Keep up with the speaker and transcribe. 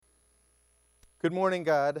Good morning,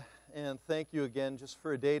 God, and thank you again just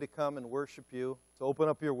for a day to come and worship you, to open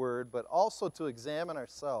up your word, but also to examine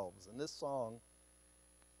ourselves. And this song,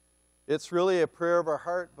 it's really a prayer of our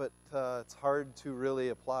heart, but it's hard to really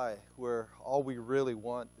apply, where all we really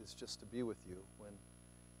want is just to be with you, when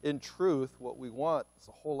in truth, what we want is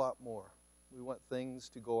a whole lot more. We want things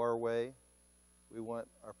to go our way. We want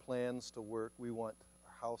our plans to work. We want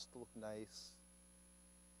our house to look nice.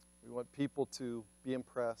 We want people to be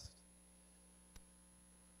impressed.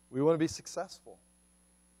 We want to be successful.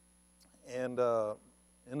 And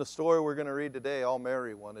in the story we're going to read today, all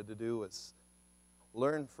Mary wanted to do was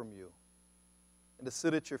learn from you and to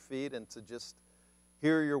sit at your feet and to just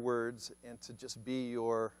hear your words and to just be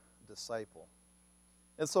your disciple.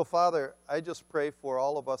 And so, Father, I just pray for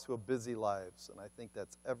all of us who have busy lives, and I think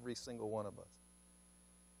that's every single one of us.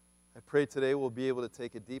 I pray today we'll be able to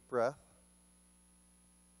take a deep breath.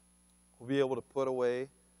 We'll be able to put away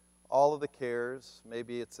all of the cares.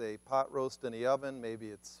 Maybe it's a pot roast in the oven. Maybe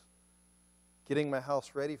it's getting my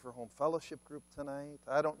house ready for home fellowship group tonight.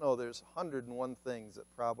 I don't know. There's 101 things that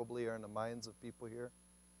probably are in the minds of people here.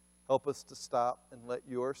 Help us to stop and let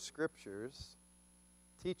your scriptures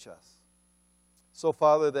teach us. So,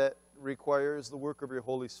 Father, that requires the work of your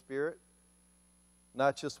Holy Spirit,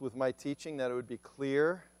 not just with my teaching, that it would be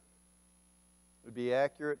clear, it would be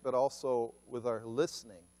accurate, but also with our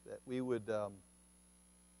listening, that we would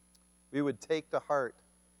take to heart,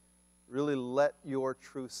 really let your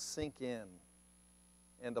truth sink in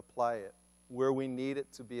and apply it where we need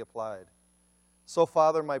it to be applied. So,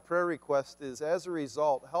 Father, my prayer request is, as a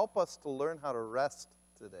result, help us to learn how to rest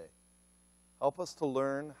today. Help us to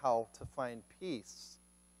learn how to find peace.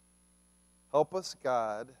 Help us,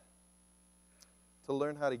 God, to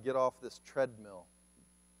learn how to get off this treadmill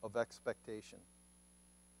of expectation.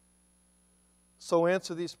 So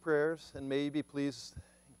answer these prayers, and may you be pleased.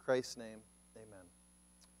 In Christ's name, amen.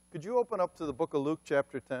 Could you open up to the book of Luke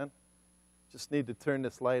chapter 10? Just need to turn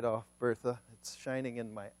this light off, Bertha. It's shining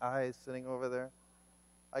in my eyes sitting over there.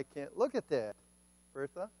 I can't look at that,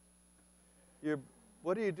 Bertha.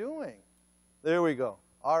 What are you doing? There we go.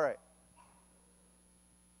 All right.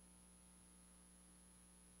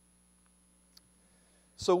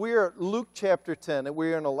 So we are at Luke chapter 10, and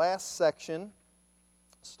we are in the last section,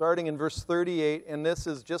 starting in verse 38, and this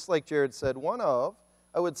is, just like Jared said, one of,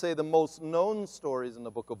 I would say, the most known stories in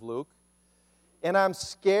the book of Luke. And I'm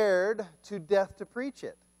scared to death to preach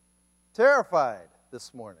it. Terrified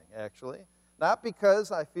this morning, actually. Not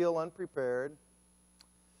because I feel unprepared,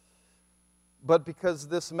 but because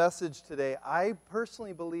this message today, I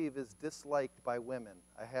personally believe, is disliked by women.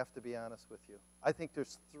 I have to be honest with you. I think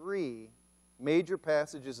there's three major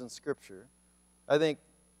passages in Scripture. I think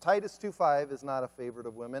Titus 2:5 is not a favorite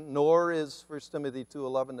of women, nor is 1 Timothy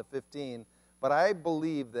 2:11-15. But I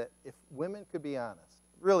believe that if women could be honest,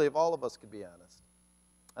 really, if all of us could be honest,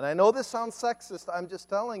 and I know this sounds sexist, I'm just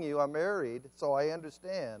telling you, I'm married, so I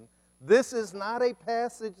understand, this is not a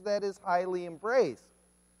passage that is highly embraced.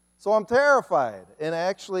 So I'm terrified. And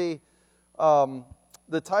actually,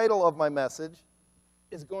 the title of my message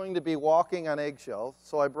is going to be Walking on Eggshells.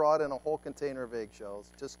 So I brought in a whole container of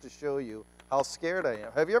eggshells just to show you how scared I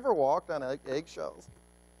am. Have you ever walked on eggshells?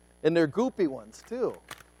 And they're goopy ones, too.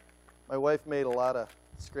 My wife made a lot of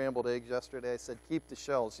scrambled eggs yesterday. I said, keep the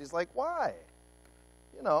shells. She's like, why?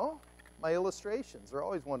 You know, my illustrations are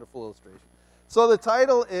always wonderful illustrations. So the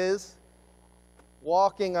title is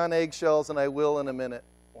Walking on Eggshells, and I will in a minute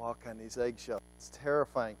walk on these eggshells. It's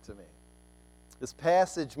terrifying to me. This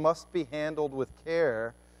passage must be handled with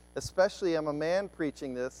care, especially I'm a man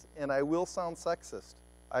preaching this, and I will sound sexist.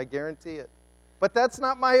 I guarantee it. But that's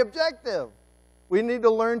not my objective. We need to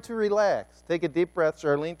learn to relax. Take a deep breath.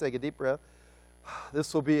 Charlene, take a deep breath.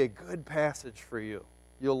 This will be a good passage for you.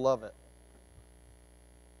 You'll love it.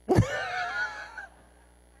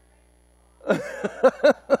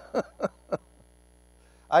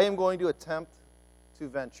 I am going to attempt to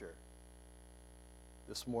venture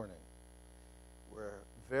this morning where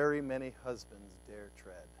very many husbands dare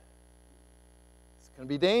tread. It's going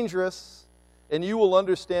to be dangerous, and you will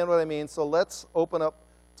understand what I mean. So let's open up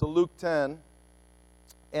to Luke 10.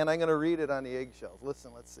 And I'm going to read it on the eggshells.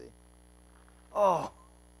 Listen, let's see. Oh.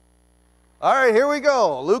 All right, here we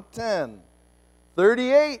go. Luke 10,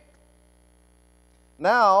 38.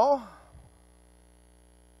 Now,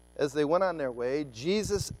 as they went on their way,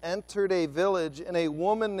 Jesus entered a village, and a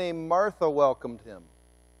woman named Martha welcomed him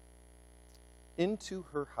into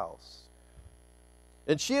her house.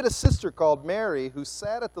 And she had a sister called Mary who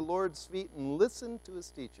sat at the Lord's feet and listened to his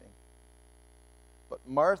teaching. But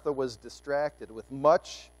Martha was distracted with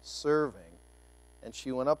much serving, and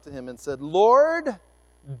she went up to him and said, Lord,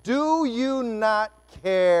 do you not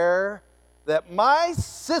care that my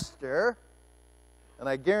sister, and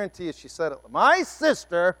I guarantee you she said it, my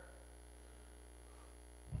sister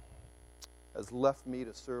has left me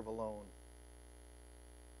to serve alone.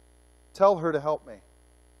 Tell her to help me.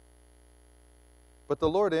 But the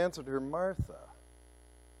Lord answered her, Martha,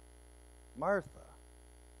 Martha,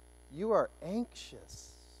 you are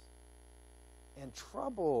anxious and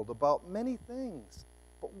troubled about many things,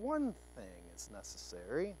 but one thing is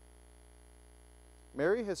necessary.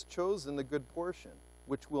 Mary has chosen the good portion,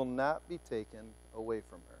 which will not be taken away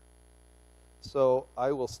from her. So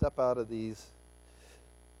I will step out of these.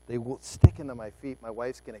 They will stick into my feet. My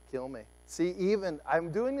wife's going to kill me. See, even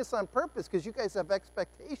I'm doing this on purpose because you guys have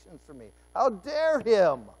expectations for me. How dare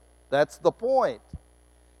him? That's the point.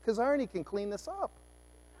 Because Arnie can clean this up.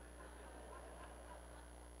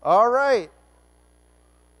 All right.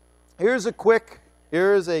 Here's a quick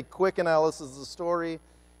analysis of the story.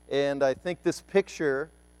 And I think this picture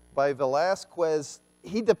by Velázquez,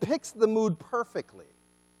 he depicts the mood perfectly.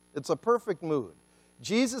 It's a perfect mood.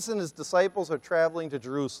 Jesus and his disciples are traveling to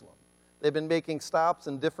Jerusalem. They've been making stops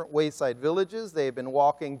in different wayside villages. They've been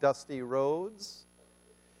walking dusty roads.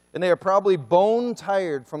 And they are probably bone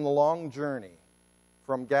tired from the long journey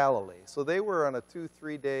from Galilee. So they were on a 2,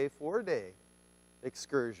 3 day, 4 day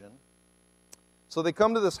excursion. So they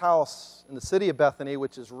come to this house in the city of Bethany,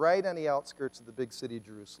 which is right on the outskirts of the big city of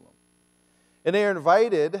Jerusalem. And they are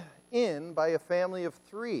invited in by a family of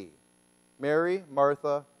 3, Mary,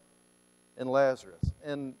 Martha, and Lazarus.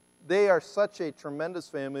 And they are such a tremendous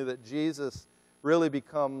family that Jesus really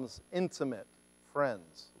becomes intimate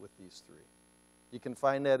friends with these 3. You can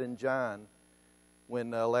find that in John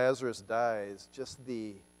when Lazarus dies.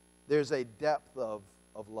 There's a depth of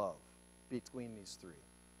love between these 3.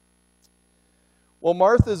 Well,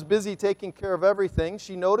 Martha's busy taking care of everything.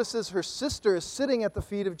 She notices her sister is sitting at the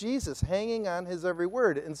feet of Jesus, hanging on his every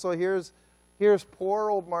word. And so here's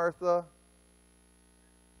poor old Martha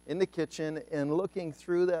in the kitchen and looking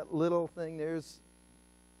through that little thing. There's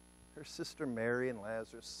her sister Mary and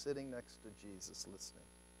Lazarus sitting next to Jesus listening.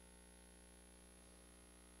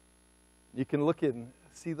 You can look and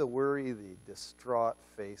see the worry, the distraught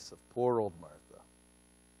face of poor old Martha.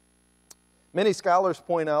 Many scholars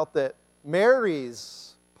point out that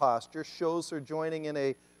Mary's posture shows her joining in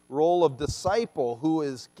a role of disciple who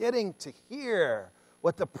is getting to hear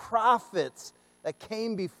what the prophets that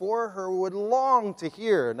came before her would long to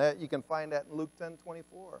hear. And that, you can find that in Luke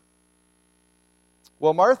 10:24.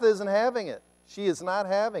 Well, Martha isn't having it. She is not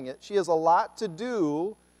having it. She has a lot to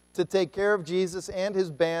do to take care of Jesus and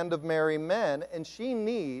his band of merry men, and she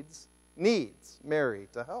needs Mary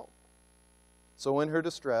to help. So in her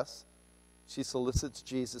distress, she solicits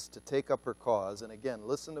Jesus to take up her cause. And again,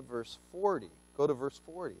 listen to verse 40. Go to verse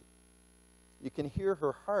 40. You can hear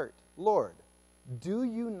her heart. Lord, do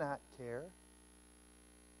you not care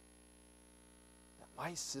that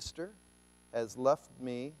my sister has left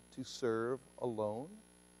me to serve alone?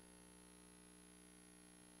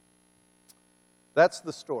 That's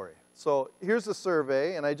the story. So here's a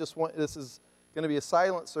survey, and this is going to be a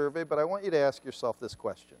silent survey, but I want you to ask yourself this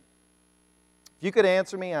question. If you could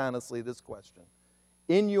answer me honestly this question,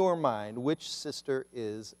 in your mind, which sister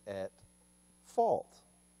is at fault?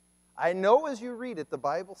 I know as you read it, the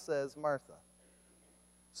Bible says Martha.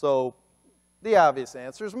 So the obvious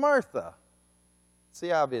answer is Martha. It's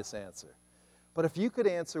the obvious answer. But if you could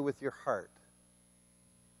answer with your heart,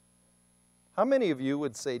 how many of you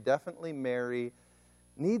would say definitely Mary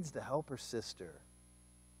needs to help her sister?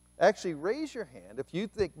 Actually, raise your hand if you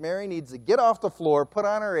think Mary needs to get off the floor, put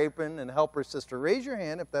on her apron, and help her sister. Raise your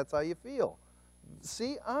hand if that's how you feel.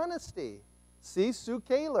 See, honesty. See, Sue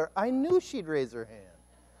Kaler. I knew she'd raise her hand.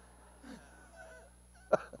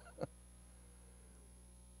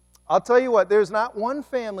 I'll tell you what, there's not one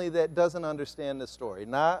family that doesn't understand this story.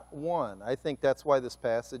 Not one. I think that's why this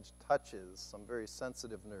passage touches some very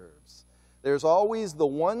sensitive nerves. There's always the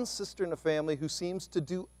one sister in the family who seems to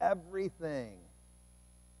do everything.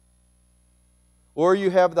 Or you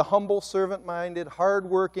have the humble, servant-minded,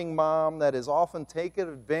 hard-working mom that is often taken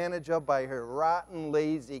advantage of by her rotten,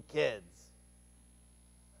 lazy kids.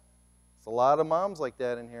 There's a lot of moms like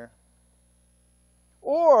that in here.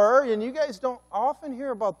 Or, and you guys don't often hear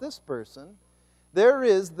about this person, there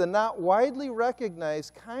is the not widely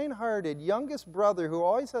recognized, kind-hearted youngest brother who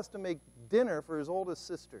always has to make dinner for his oldest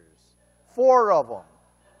sisters. 4 of them.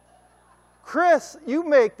 Chris, you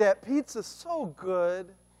make that pizza so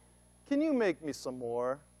good. Can you make me some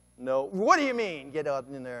more? No. What do you mean? Get out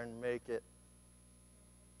in there and make it.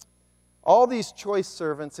 All these choice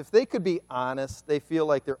servants, if they could be honest, they feel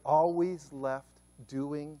like they're always left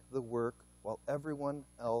doing the work while everyone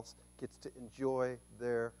else gets to enjoy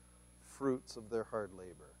their fruits of their hard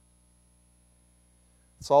labor.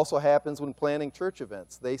 This also happens when planning church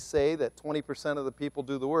events. They say that 20% of the people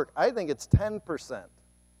do the work. I think it's 10%.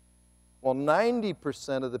 Well,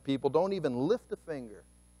 90% of the people don't even lift a finger.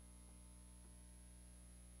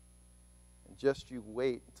 And just you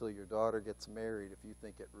wait until your daughter gets married if you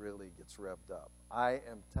think it really gets revved up. I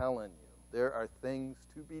am telling you, there are things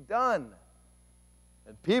to be done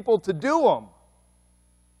and people to do them.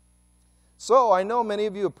 So I know many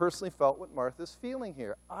of you have personally felt what Martha's feeling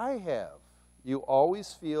here. I have. You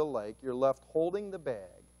always feel like you're left holding the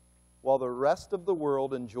bag while the rest of the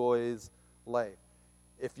world enjoys life.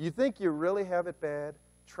 If you think you really have it bad,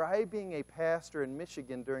 try being a pastor in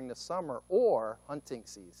Michigan during the summer or hunting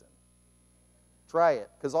season. Try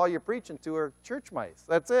it, because all you're preaching to are church mice.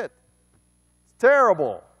 That's it. It's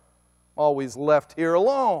terrible. Always left here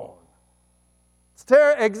alone. It's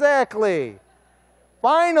exactly.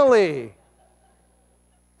 Finally,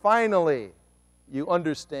 you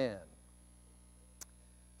understand.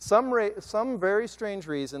 Some very strange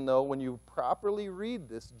reason, though, when you properly read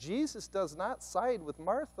this, Jesus does not side with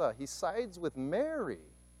Martha. He sides with Mary,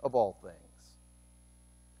 of all things.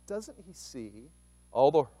 Doesn't he see all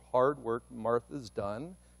the hard work Martha's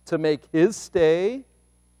done to make his stay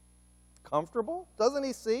comfortable? Doesn't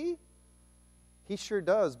he see? He sure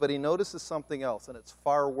does, but he notices something else, and it's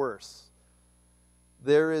far worse.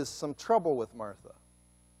 There is some trouble with Martha.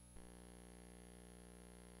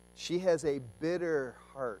 She has a bitter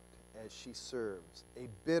heart as she serves, a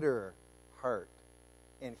bitter heart,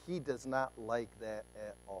 and he does not like that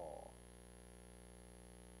at all.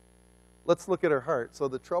 Let's look at her heart. So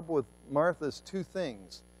the trouble with Martha is two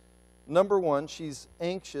things. Number one, she's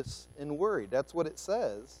anxious and worried. That's what it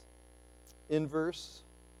says in verse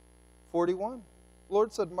 41. The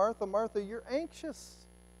Lord said, Martha, Martha, you're anxious.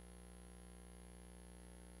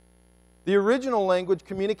 The original language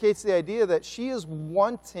communicates the idea that she is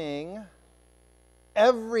wanting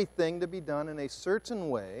everything to be done in a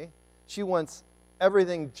certain way. She wants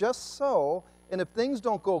everything just so, and if things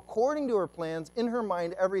don't go according to her plans, in her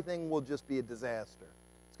mind, everything will just be a disaster.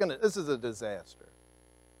 This is a disaster.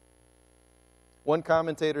 One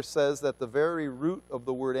commentator says that the very root of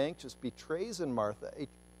the word anxious betrays in Martha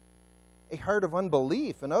a heart of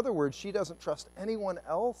unbelief. In other words, she doesn't trust anyone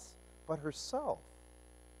else but herself.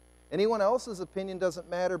 Anyone else's opinion doesn't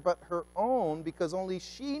matter but her own, because only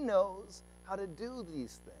she knows how to do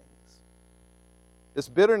these things. This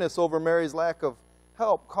bitterness over Mary's lack of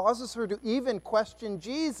help causes her to even question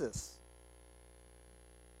Jesus.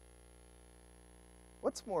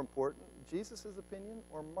 What's more important, Jesus' opinion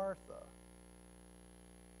or Martha?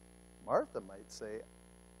 Martha might say,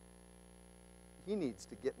 he needs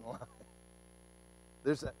to get in line.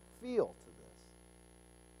 There's that feel to this,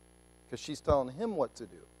 because she's telling him what to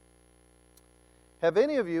do. Have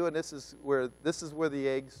any of you, and this is where the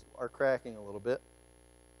eggs are cracking a little bit,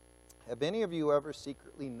 have any of you ever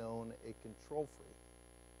secretly known a control freak?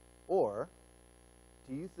 Or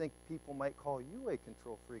do you think people might call you a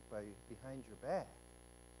control freak behind your back?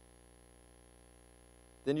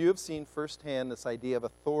 Then you have seen firsthand this idea of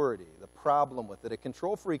authority, the problem with it. A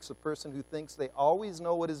control freak's a person who thinks they always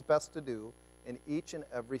know what is best to do in each and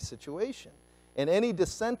every situation. And any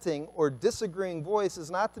dissenting or disagreeing voice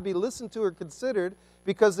is not to be listened to or considered,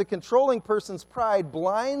 because the controlling person's pride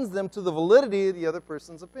blinds them to the validity of the other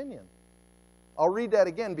person's opinion. I'll read that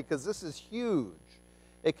again because this is huge.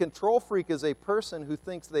 A control freak is a person who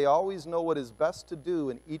thinks they always know what is best to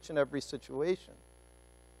do in each and every situation.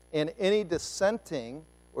 And any dissenting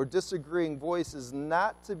or disagreeing voice is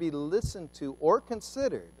not to be listened to or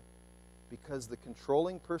considered, because the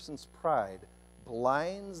controlling person's pride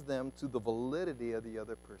blinds them to the validity of the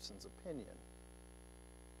other person's opinion.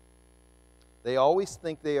 They always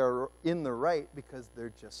think they are in the right because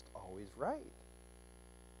they're just always right.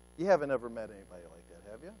 You haven't ever met anybody like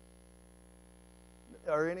that, have you?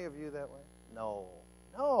 Are any of you that way? No.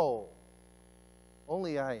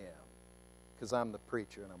 Only I am, because I'm the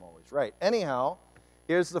preacher and I'm always right. Anyhow,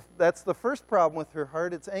 that's the first problem with her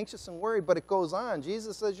heart. It's anxious and worried, but it goes on.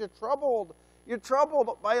 Jesus says, you're troubled. You're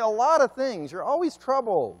troubled by a lot of things. You're always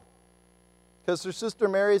troubled. Because her sister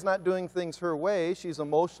Mary's not doing things her way. She's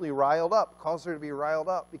emotionally riled up. Causes her to be riled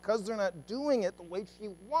up. Because they're not doing it the way she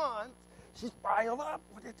wants, she's riled up.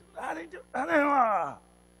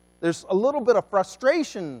 There's a little bit of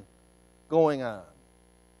frustration going on.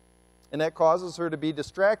 And that causes her to be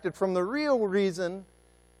distracted from the real reason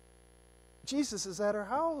Jesus is at her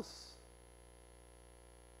house.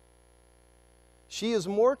 She is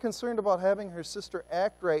more concerned about having her sister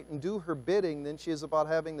act right and do her bidding than she is about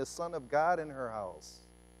having the Son of God in her house.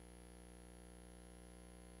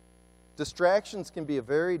 Distractions can be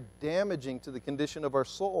very damaging to the condition of our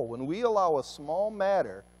soul. When we allow a small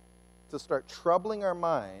matter to start troubling our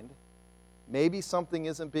mind, maybe something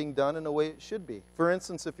isn't being done in a way it should be. For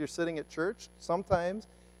instance, if you're sitting at church, sometimes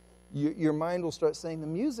your mind will start saying, the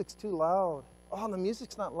music's too loud. Oh, the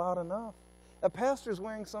music's not loud enough. A pastor's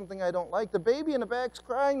wearing something I don't like. The baby in the back's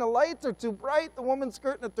crying. The lights are too bright. The woman's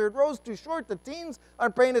skirt in the third row's too short. The teens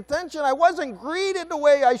aren't paying attention. I wasn't greeted the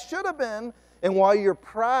way I should have been. And while your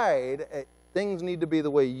pride, things need to be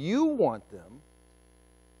the way you want them,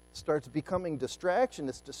 starts becoming distraction.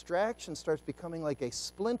 This distraction starts becoming like a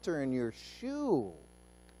splinter in your shoe.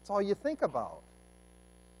 That's all you think about.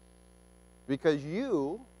 Because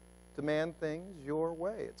you demand things your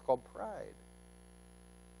way. It's called pride.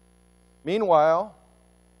 Meanwhile,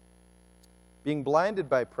 being blinded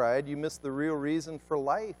by pride, you miss the real reason for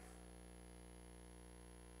life.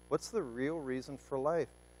 What's the real reason for life?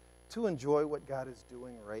 To enjoy what God is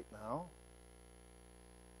doing right now.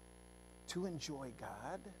 To enjoy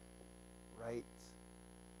God right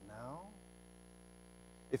now.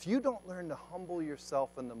 If you don't learn to humble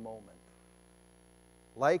yourself in the moment,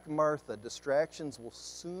 like Martha, distractions will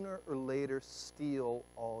sooner or later steal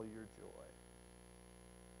all your joy.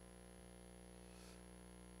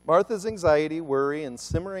 Martha's anxiety, worry, and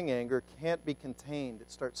simmering anger can't be contained.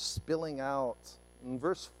 It starts spilling out. In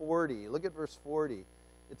verse 40, look at verse 40.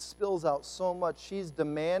 It spills out so much. She's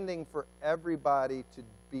demanding for everybody to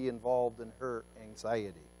be involved in her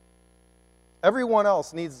anxiety. Everyone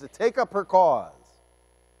else needs to take up her cause.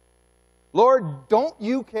 Lord, don't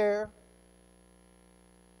you care?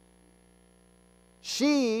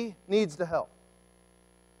 She needs to help.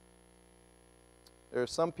 There are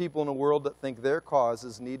some people in the world that think their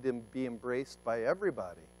causes need to be embraced by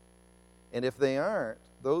everybody. And if they aren't,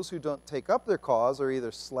 those who don't take up their cause are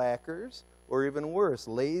either slackers or even worse,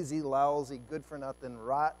 lazy, lousy, good-for-nothing,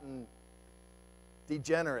 rotten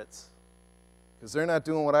degenerates. Because they're not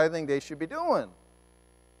doing what I think they should be doing.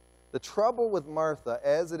 The trouble with Martha,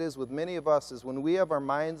 as it is with many of us, is when we have our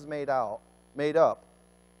minds made up,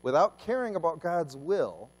 without caring about God's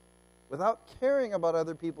will, without caring about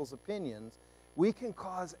other people's opinions, we can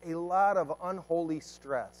cause a lot of unholy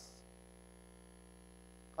stress,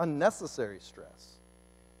 unnecessary stress,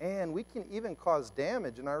 and we can even cause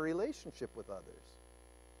damage in our relationship with others.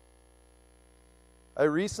 I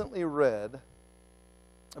recently read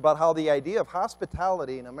about how the idea of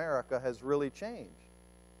hospitality in America has really changed.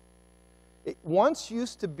 It once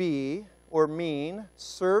used to be or mean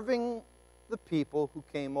serving the people who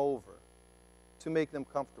came over to make them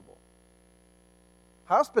comfortable.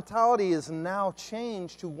 Hospitality is now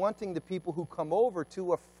changed to wanting the people who come over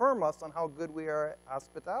to affirm us on how good we are at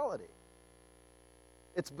hospitality.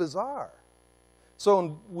 It's bizarre.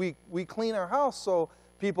 So we clean our house so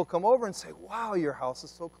people come over and say, wow, your house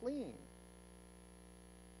is so clean.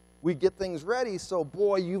 We get things ready, so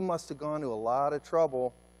boy, you must have gone to a lot of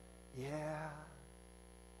trouble. Yeah.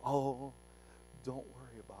 Oh, don't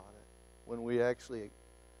worry about it. When we actually,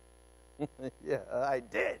 yeah, I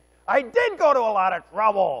did. I did go to a lot of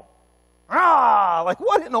trouble. Like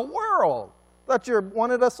what in the world? Thought you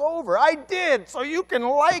wanted us over. I did, so you can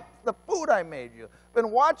like the food I made you.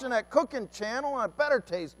 Been watching that cooking channel, and it better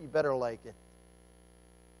taste, you better like it.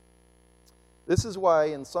 This is why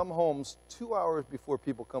in some homes, 2 hours before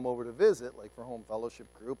people come over to visit, like for home fellowship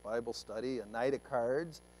group, Bible study, a night of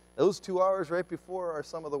cards, those 2 hours right before are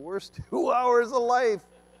some of the worst 2 hours of life.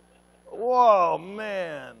 Whoa,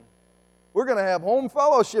 man. We're going to have home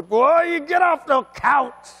fellowship. Boy, you get off the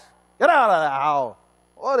couch. Get out of the house.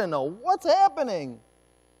 What's happening?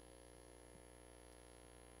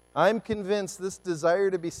 I'm convinced this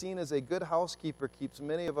desire to be seen as a good housekeeper keeps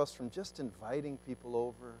many of us from just inviting people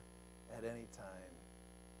over at any time.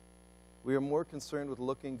 We are more concerned with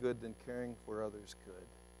looking good than caring for others good.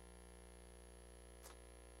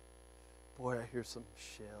 Boy, I hear some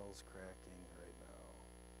shells cracking right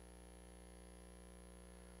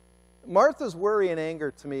now. Martha's worry and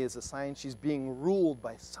anger to me is a sign she's being ruled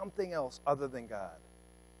by something else other than God.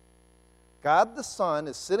 God the Son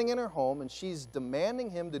is sitting in her home and she's demanding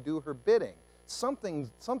him to do her bidding. Something's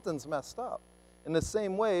messed up. In the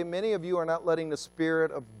same way, many of you are not letting the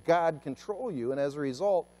Spirit of God control you, and as a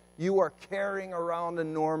result, you are carrying around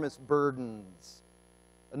enormous burdens.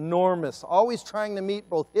 Enormous, always trying to meet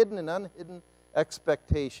both hidden and unhidden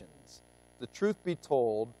expectations. The truth be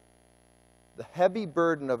told, the heavy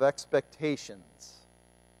burden of expectations,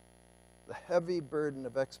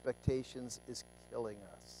 is killing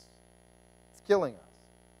us. It's killing us.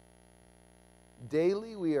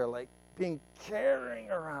 Daily, we are like being carrying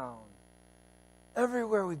around.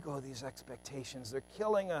 Everywhere we go, these expectations, they're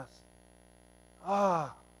killing us.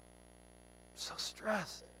 so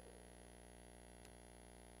stressed.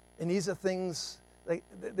 And these are things,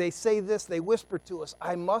 they say this, they whisper to us,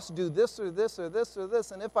 I must do this or this or this or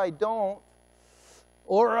this, and if I don't,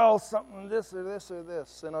 or else something this or this or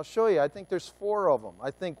this. And I'll show you, I think there's 4 of them.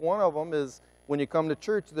 I think one of them is, when you come to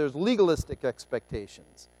church, there's legalistic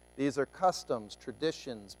expectations. These are customs,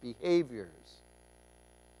 traditions, behaviors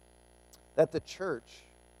that the church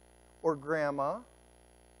or grandma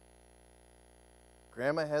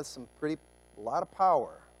has a lot of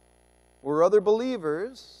power, or other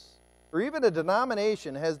believers, or even a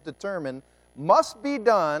denomination has determined must be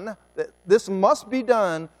done, that this must be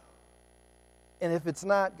done, and if it's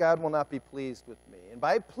not, God will not be pleased with me. And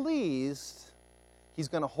by pleased, He's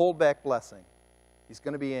going to hold back blessing. He's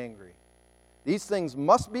going to be angry. These things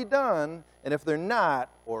must be done, and if they're not,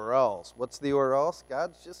 or else. What's the or else?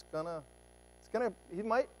 God's just He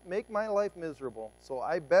might make my life miserable, so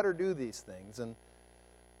I better do these things. And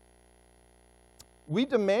we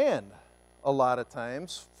demand a lot of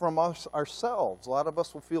times from ourselves. A lot of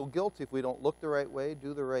us will feel guilty if we don't look the right way,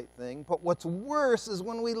 do the right thing. But what's worse is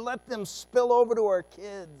when we let them spill over to our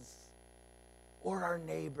kids or our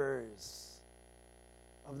neighbors,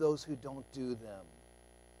 of those who don't do them.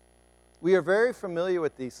 We are very familiar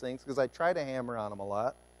with these things because I try to hammer on them a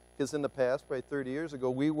lot, because in the past, probably 30 years ago,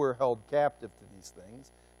 we were held captive to these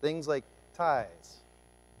things. Things like ties,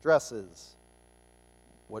 dresses,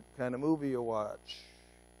 what kind of movie you watch,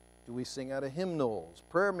 do we sing out of hymnals,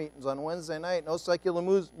 prayer meetings on Wednesday night, no secular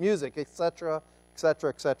music, etc.,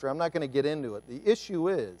 etc., etc. I'm not going to get into it. The issue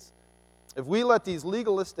is, if we let these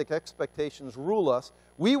legalistic expectations rule us,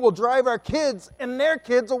 we will drive our kids and their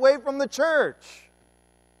kids away from the church.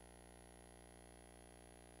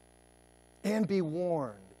 And be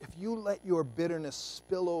warned, if you let your bitterness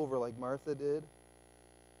spill over like Martha did,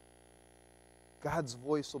 God's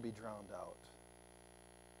voice will be drowned out.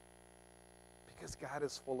 Because God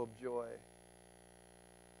is full of joy.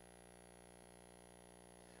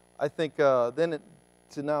 I think now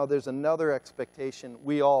there's another expectation.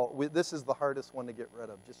 This is the hardest one to get rid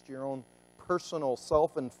of, just your own personal,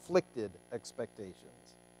 self-inflicted expectations.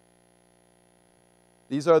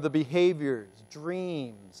 These are the behaviors,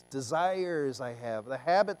 dreams, desires I have, the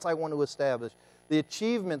habits I want to establish, the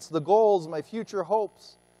achievements, the goals, my future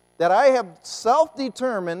hopes that I have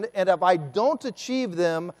self-determined, and if I don't achieve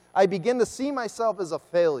them, I begin to see myself as a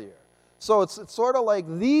failure. So it's sort of like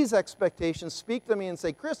these expectations speak to me and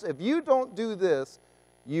say, Chris, if you don't do this,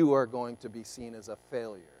 you are going to be seen as a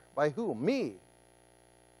failure. By who? Me.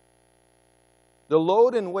 The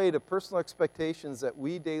load and weight of personal expectations that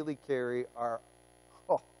we daily carry are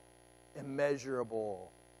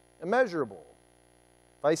immeasurable. Immeasurable.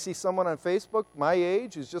 If I see someone on Facebook, my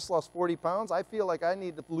age, who's just lost 40 pounds, I feel like I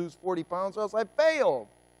need to lose 40 pounds or else I failed.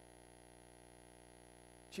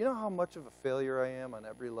 Do you know how much of a failure I am on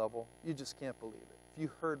every level? You just can't believe it. If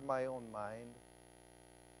you heard my own mind,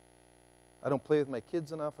 I don't play with my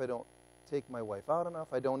kids enough. I don't take my wife out enough.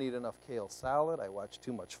 I don't eat enough kale salad. I watch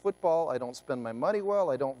too much football. I don't spend my money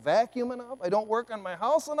well. I don't vacuum enough. I don't work on my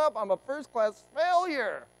house enough. I'm a first-class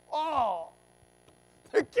failure. Oh,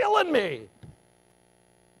 they're killing me.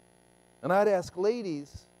 And I'd ask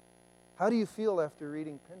ladies, how do you feel after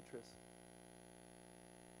reading Pinterest?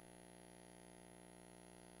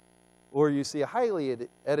 Or you see a highly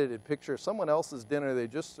edited picture of someone else's dinner they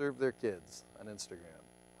just served their kids on Instagram.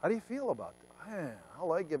 How do you feel about that? Man,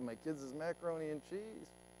 all I give my kids is macaroni and cheese.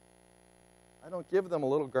 I don't give them a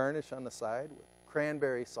little garnish on the side with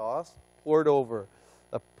cranberry sauce poured over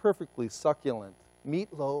a perfectly succulent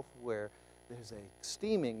meatloaf where there's a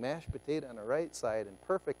steaming mashed potato on the right side and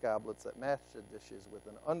perfect goblets that match the dishes with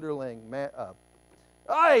an underlaying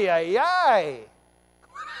ay, ay, ay.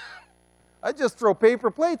 I just throw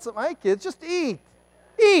paper plates at my kids. Just eat.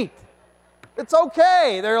 Eat. It's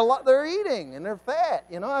okay. They're eating and they're fat.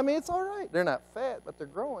 You know, I mean, it's all right. They're not fat, but they're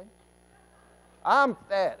growing. I'm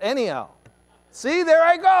fat. Anyhow. See, there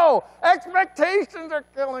I go. Expectations are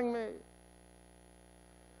killing me.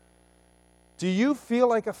 Do you feel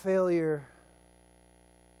like a failure?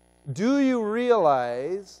 Do you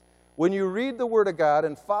realize when you read the Word of God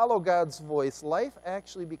and follow God's voice, life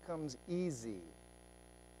actually becomes easy?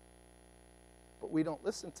 But we don't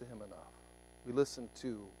listen to Him enough. We listen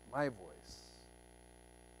to my voice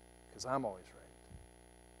because I'm always right.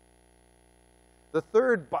 The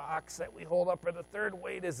third box that we hold up, or the third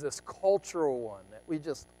weight, is this cultural one that we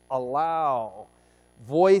just allow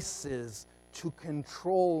voices to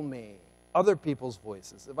control me. Other people's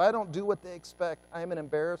voices. If I don't do what they expect, I'm an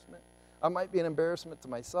embarrassment. I might be an embarrassment to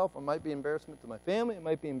myself. I might be an embarrassment to my family. It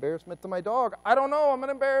might be an embarrassment to my dog. I don't know. I'm an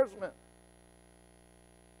embarrassment.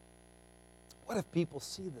 What if people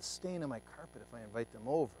see the stain on my carpet if I invite them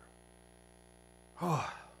over? Oh,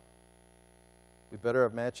 we better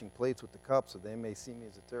have matching plates with the cups, or they may see me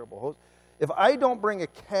as a terrible host. If I don't bring a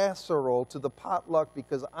casserole to the potluck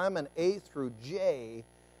because I'm an A through J,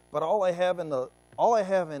 but all I have in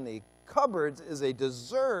the cupboards is a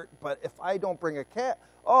dessert, but if I don't bring a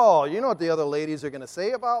oh, you know what the other ladies are going to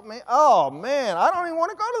say about me? Oh, man, I don't even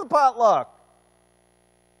want to go to the potluck.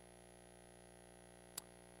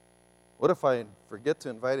 What if I forget to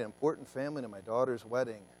invite an important family to my daughter's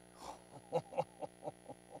wedding?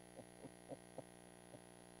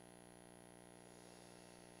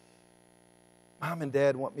 Mom and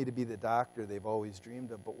Dad want me to be the doctor they've always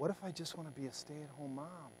dreamed of, but what if I just want to be a stay-at-home mom?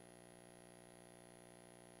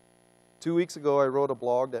 2 weeks ago, I wrote a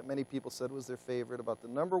blog that many people said was their favorite about the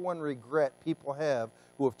number one regret people have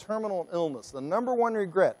who have terminal illness. The number one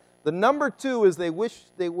regret. The number two is they wish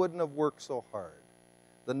they wouldn't have worked so hard.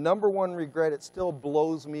 The number one regret, it still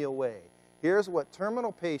blows me away. Here's what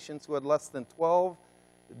terminal patients who had less than 12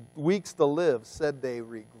 weeks to live said they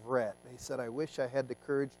regret. They said, I wish I had the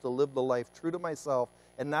courage to live the life true to myself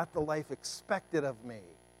and not the life expected of me.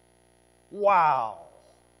 Wow.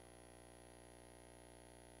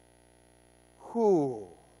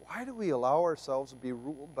 Why do we allow ourselves to be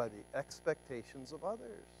ruled by the expectations of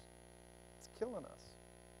others? It's killing us.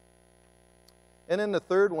 And then the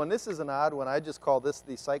third one, this is an odd one. I just call this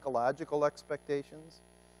the psychological expectations.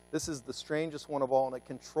 This is the strangest one of all, and it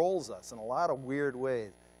controls us in a lot of weird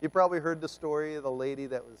ways. You probably heard the story of the lady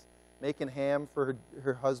that was making ham for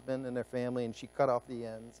her husband and their family, and she cut off the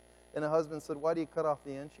ends. And the husband said, why do you cut off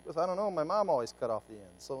the ends? She goes, I don't know, my mom always cut off the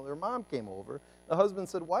ends. So their mom came over. The husband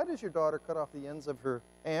said, why does your daughter cut off the ends of her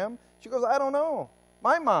ham? She goes, I don't know.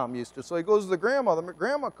 My mom used to. So he goes to the grandma. The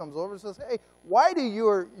grandma comes over and says, hey, why do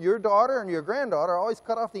your daughter and your granddaughter always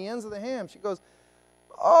cut off the ends of the ham? She goes,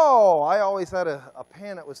 oh, I always had a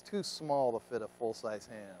pan that was too small to fit a full-size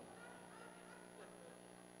ham.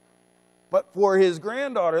 But for his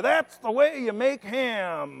granddaughter, that's the way you make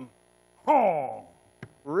ham. Oh,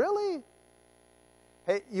 really?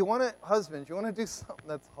 Hey, husbands, you want to do something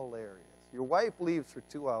that's hilarious. Your wife leaves for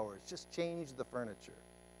 2 hours. Just change the furniture.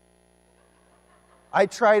 I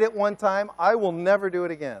tried it one time. I will never do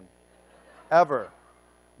it again. Ever.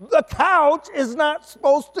 The couch is not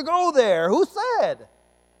supposed to go there. Who said?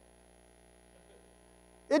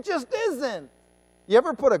 It just isn't. You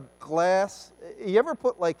ever put a glass,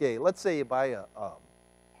 let's say you buy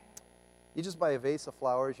you just buy a vase of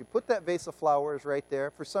flowers. You put that vase of flowers right there.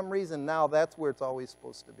 For some reason, now that's where it's always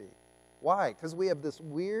supposed to be. Why? Because we have this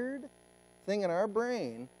weird thing in our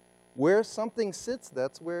brain where something sits,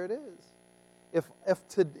 that's where it is. If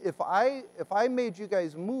I made you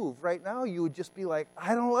guys move right now, you would just be like,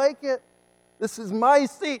 I don't like it. This is my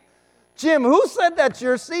seat. Jim, who said that's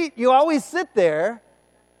your seat? You always sit there.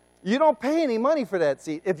 You don't pay any money for that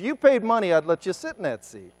seat. If you paid money, I'd let you sit in that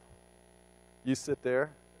seat. You sit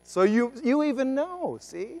there. So you even know,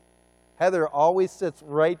 see? Heather always sits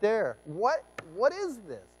right there. What is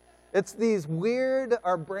this? It's these weird,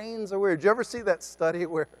 our brains are weird. Did you ever see that study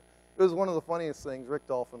where, it was one of the funniest things, Rick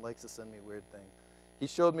Dolphin likes to send me weird things. He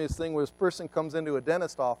showed me this thing where this person comes into a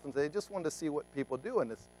dentist office and they just wanted to see what people do,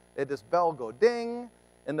 and this bell go ding,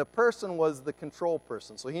 and the person was the control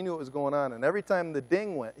person, so he knew what was going on, and every time the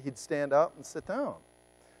ding went, he'd stand up and sit down.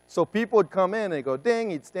 So people would come in and they'd go ding,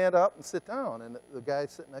 he'd stand up and sit down, and the guy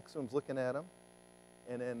sitting next to him's looking at him,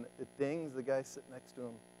 and then it dings, the guy sitting next to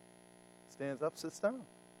him stands up, sits down.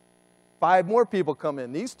 5 more people come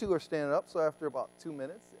in. These 2 are standing up, so after about 2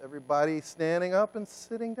 minutes, everybody's standing up and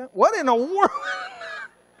sitting down. What in the world?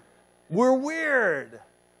 We're weird.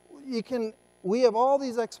 We have all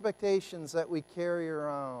these expectations that we carry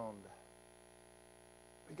around.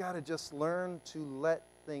 We got to just learn to let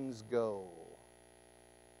things go.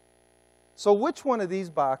 So which one of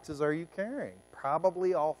these boxes are you carrying?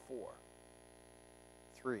 Probably all 4.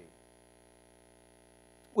 3.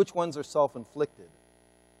 Which ones are self-inflicted?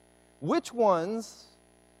 Which ones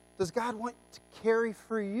does God want to carry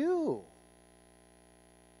for you?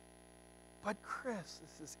 But Chris,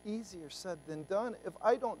 this is easier said than done. If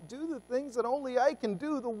I don't do the things that only I can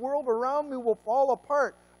do, the world around me will fall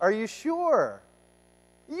apart. Are you sure?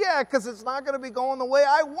 Yeah, because it's not going to be going the way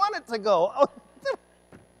I want it to go.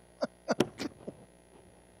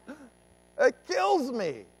 It kills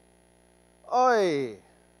me. Oy.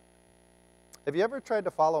 Have you ever tried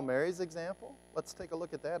to follow Mary's example? Let's take a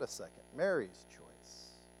look at that a second. Mary's choice.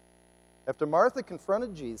 After Martha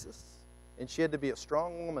confronted Jesus, and she had to be a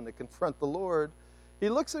strong woman to confront the Lord, he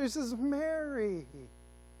looks at her and says, Mary.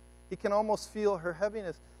 He can almost feel her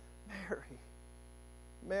heaviness. Mary.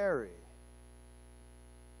 Mary.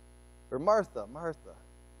 Or Martha, Martha.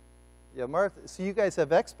 Yeah, Martha. So you guys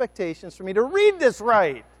have expectations for me to read this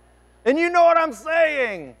right. And you know what I'm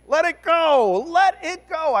saying. Let it go. Let it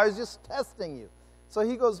go. I was just testing you. So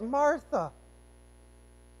he goes, Martha,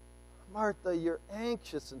 Martha, you're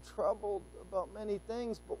anxious and troubled about many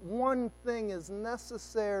things, but one thing is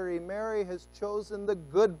necessary. Mary has chosen the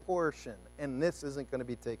good portion, and this isn't going to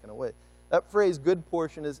be taken away. That phrase, good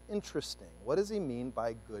portion, is interesting. What does he mean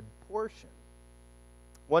by good portion?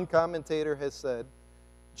 One commentator has said,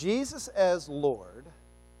 Jesus as Lord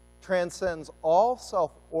transcends all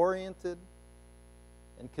self-oriented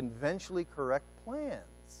and conventionally correct plans.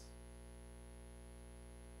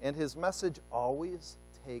 And his message always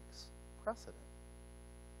takes precedent.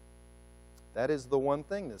 That is the one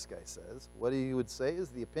thing this guy says. What he would say is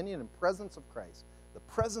the opinion and presence of Christ. The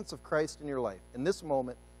presence of Christ in your life in this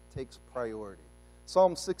moment takes priority.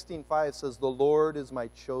 Psalm 16:5 says, the Lord is my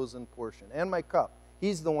chosen portion and my cup.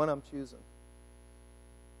 He's the one I'm choosing.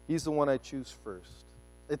 He's the one I choose first.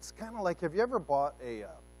 It's kind of like, have you ever bought a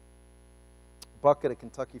bucket of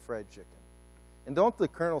Kentucky Fried Chicken? And don't the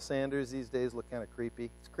Colonel Sanders these days look kind of creepy?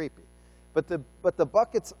 It's creepy. But the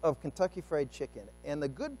buckets of Kentucky Fried Chicken, and the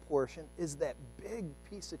good portion is that big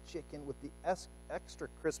piece of chicken with the extra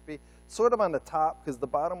crispy, sort of on the top, because the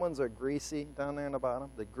bottom ones are greasy down there in the bottom.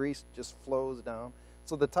 The grease just flows down.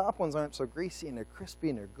 So the top ones aren't so greasy, and they're crispy,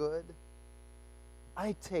 and they're good.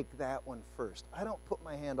 I take that one first. I don't put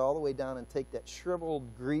my hand all the way down and take that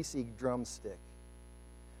shriveled, greasy drumstick.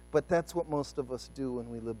 But that's what most of us do when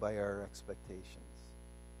we live by our expectations.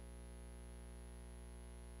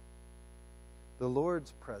 The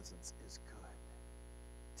Lord's presence is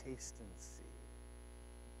good. Taste and see.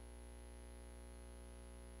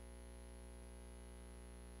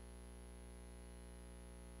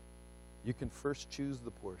 You can first choose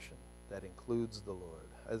the portion that includes the Lord.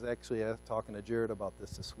 I was actually talking to Jared about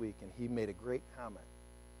this week, and he made a great comment.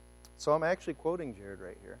 So I'm actually quoting Jared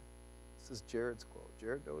right here. This is Jared's quote,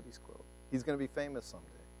 Jared Doty's quote. He's going to be famous someday.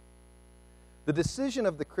 The decision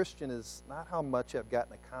of the Christian is not how much I've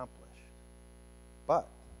gotten accomplished, but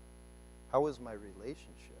how is my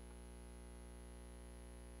relationship?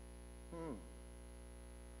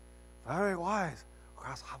 Very wise.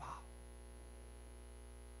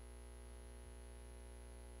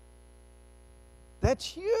 That's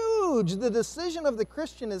huge. The decision of the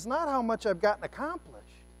Christian is not how much I've gotten accomplished,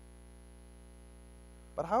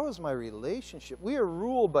 but how is my relationship? We are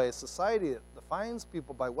ruled by a society that defines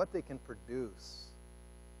people by what they can produce,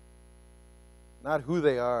 not who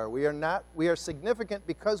they are. We are significant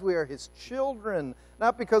because we are his children,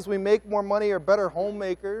 not because we make more money or better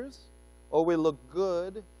homemakers or we look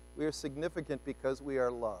good. We are significant because we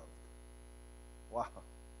are loved. Wow.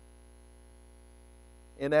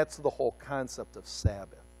 And that's the whole concept of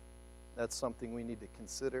Sabbath. That's something we need to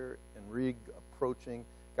consider and re-approaching.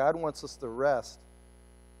 God wants us to rest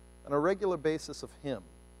on a regular basis of him.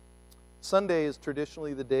 Sunday is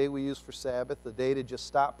traditionally the day we use for Sabbath, the day to just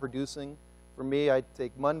stop producing. For me, I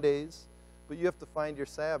take Mondays, but you have to find your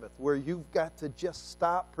Sabbath where you've got to just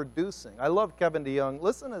stop producing. I love Kevin DeYoung.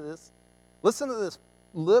 Listen to this. Listen to this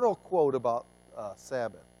little quote about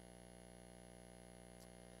Sabbath.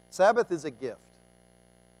 Sabbath is a gift.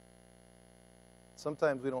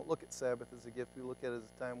 Sometimes we don't look at Sabbath as a gift. We look at it as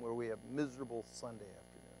a time where we have miserable Sunday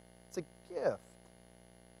afternoon. It's a gift.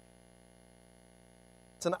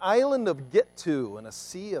 It's an island of get to and a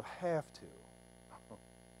sea of have to.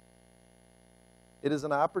 It is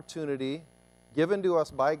an opportunity given to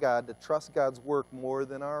us by God to trust God's work more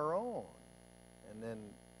than our own. And then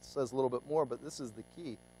it says a little bit more, but this is the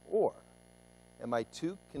key. Or am I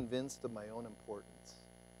too convinced of my own importance?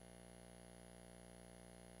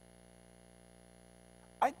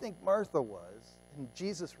 I think Martha was, and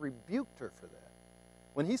Jesus rebuked her for that.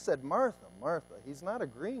 When he said, Martha, Martha, he's not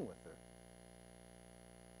agreeing with her.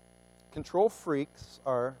 Control freaks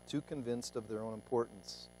are too convinced of their own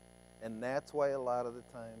importance. And that's why a lot of the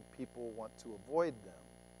time people want to avoid them.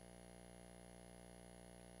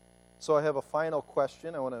 So I have a final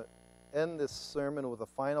question. I want to end this sermon with a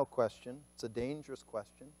final question. It's a dangerous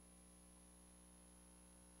question.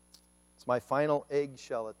 It's my final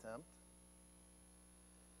eggshell attempt.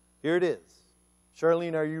 Here it is.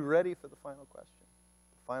 Charlene, are you ready for the final question?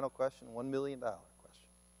 The final question, $1 million question.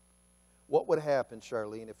 What would happen,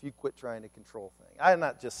 Charlene, if you quit trying to control things? I'm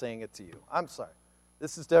not just saying it to you. I'm sorry.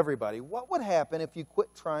 This is to everybody. What would happen if you quit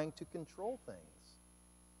trying to control things?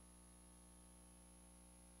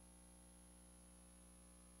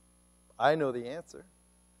 I know the answer.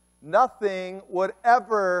 Nothing would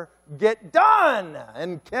ever get done.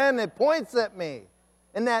 And Ken, it points at me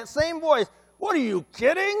in that same voice. What are you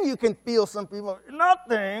kidding? You can feel some people,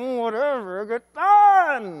 nothing, whatever, get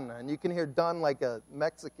done. And you can hear done like a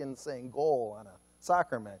Mexican saying goal on a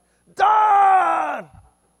soccer match. Done!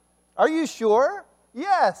 Are you sure?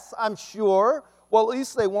 Yes, I'm sure. Well, at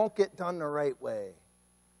least they won't get done the right way,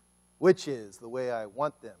 which is the way I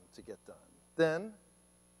want them to get done. Then,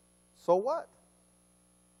 so what?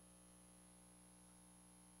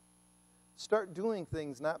 Start doing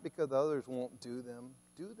things not because others won't do them.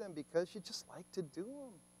 Do them because you just like to do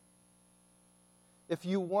them. If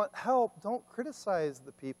you want help, don't criticize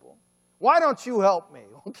the people. Why don't you help me?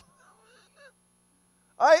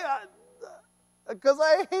 Because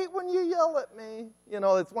I hate when you yell at me. You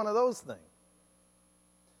know, it's one of those things.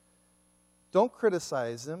 Don't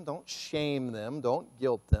criticize them. Don't shame them. Don't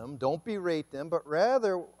guilt them. Don't berate them. But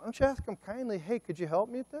rather, why don't you ask them kindly, hey, could you help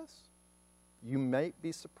me with this? You might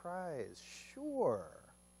be surprised. Sure,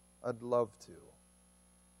 I'd love to.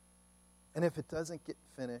 And if it doesn't get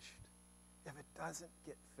finished,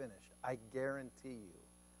 I guarantee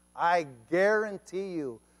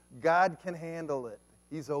you, God can handle it.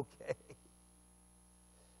 He's okay.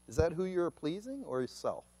 Is that who you're pleasing or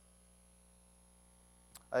yourself?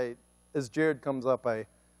 As Jared comes up,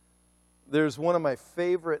 there's one of my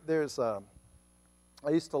favorite, I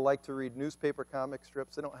used to like to read newspaper comic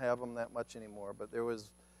strips. They don't have them that much anymore, but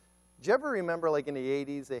did you ever remember, like in the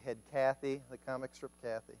 80s, they had Kathy, the comic strip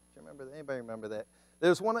Kathy? Do you remember that? Anybody remember that?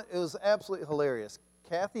 There's one, it was absolutely hilarious.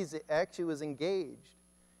 Kathy actually was engaged,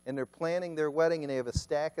 and they're planning their wedding, and they have a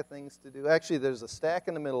stack of things to do. Actually, there's a stack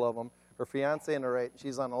in the middle of them, her fiancé on the right, and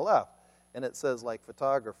she's on the left. And it says, like,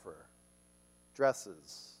 photographer,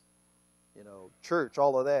 dresses, church,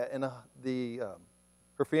 all of that. And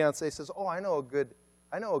her fiancé says, oh, I know a good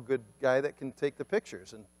guy that can take the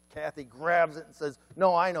pictures. And Kathy grabs it and says,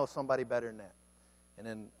 no, I know somebody better than that. And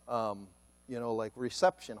then, like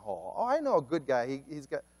reception hall. Oh, I know a good guy.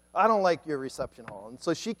 I don't like your reception hall. And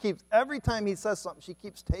so every time he says something, she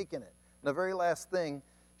keeps taking it. And the very last thing,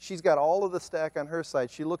 she's got all of the stack on her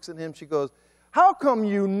side. She looks at him, she goes, how come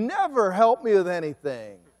you never help me with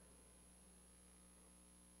anything?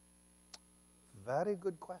 Very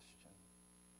good question.